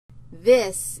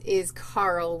This is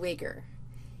Carl Wigger.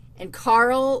 And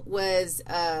Carl was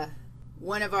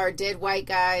one of our dead white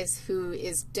guys who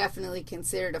is definitely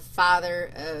considered a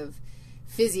father of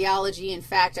physiology. In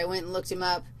fact, I went and looked him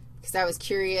up because I was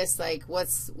curious, like,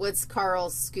 what's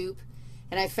Carl's scoop?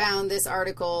 And I found this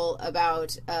article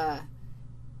about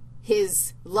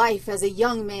his life as a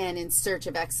young man in search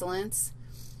of excellence.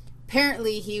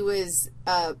 Apparently, he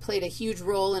played a huge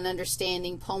role in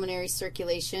understanding pulmonary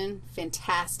circulation.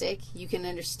 Fantastic. You can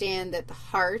understand that the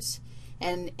heart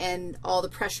and all the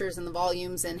pressures and the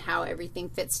volumes and how everything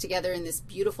fits together in this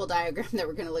beautiful diagram that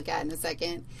we're going to look at in a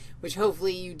second, which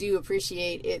hopefully you do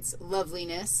appreciate its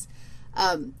loveliness.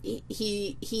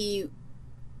 He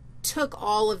took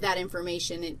all of that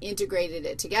information and integrated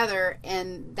it together,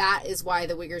 and that is why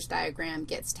the Wiggers diagram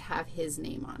gets to have his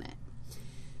name on it.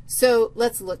 So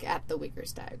let's look at the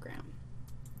Wiggers diagram.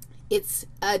 It's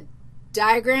a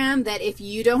diagram that if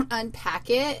you don't unpack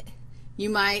it, you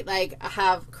might like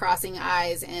have crossing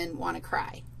eyes and want to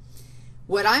cry.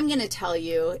 What I'm going to tell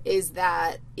you is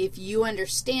that if you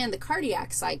understand the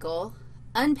cardiac cycle,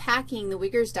 unpacking the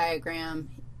Wiggers diagram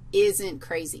isn't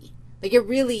crazy. Like, it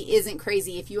really isn't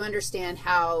crazy if you understand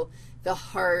how the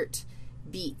heart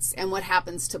beats and what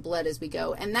happens to blood as we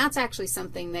go. And that's actually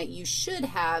something that you should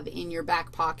have in your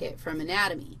back pocket from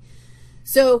anatomy.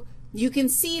 So you can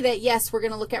see that, yes, we're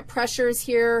going to look at pressures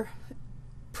here,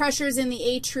 pressures in the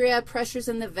atria, pressures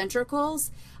in the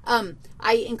ventricles.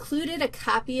 I included a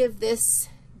copy of this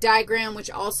diagram,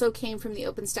 which also came from the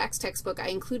OpenStax textbook. I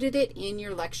included it in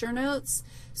your lecture notes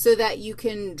so that you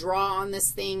can draw on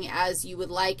this thing as you would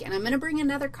like. And I'm going to bring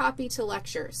another copy to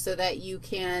lecture so that you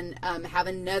can have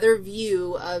another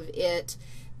view of it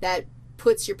that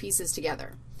puts your pieces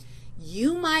together.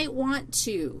 You might want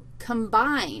to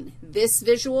combine this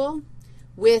visual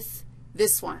with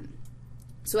this one.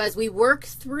 So as we work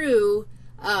through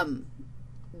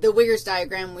the Wiggers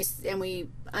diagram and we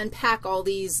unpack all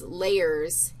these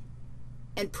layers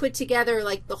and put together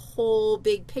like the whole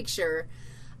big picture,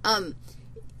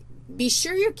 be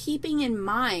sure you're keeping in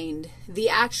mind the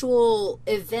actual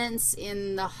events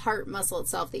in the heart muscle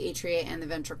itself, the atria and the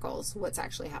ventricles, what's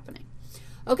actually happening.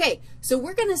 Okay, so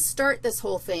we're going to start this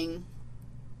whole thing.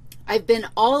 I've been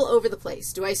all over the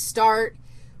place. Do I start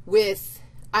with,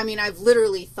 I mean, I've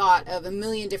literally thought of a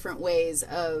million different ways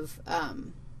of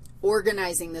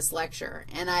organizing this lecture,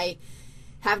 and I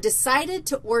have decided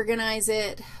to organize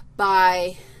it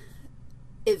by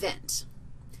event.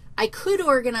 I could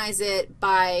organize it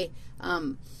by,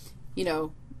 you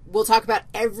know, we'll talk about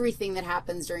everything that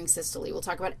happens during systole. We'll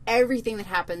talk about everything that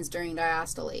happens during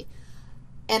diastole.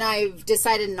 And I've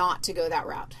decided not to go that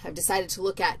route. I've decided to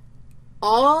look at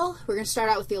we're going to start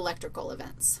out with the electrical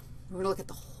events. We're going to look at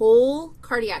the whole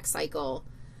cardiac cycle,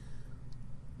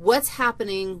 what's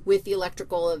happening with the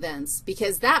electrical events,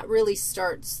 because that really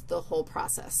starts the whole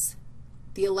process.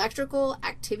 The electrical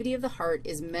activity of the heart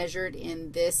is measured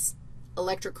in this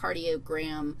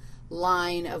electrocardiogram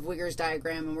line of Wiggers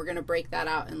diagram, and we're going to break that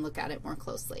out and look at it more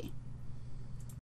closely.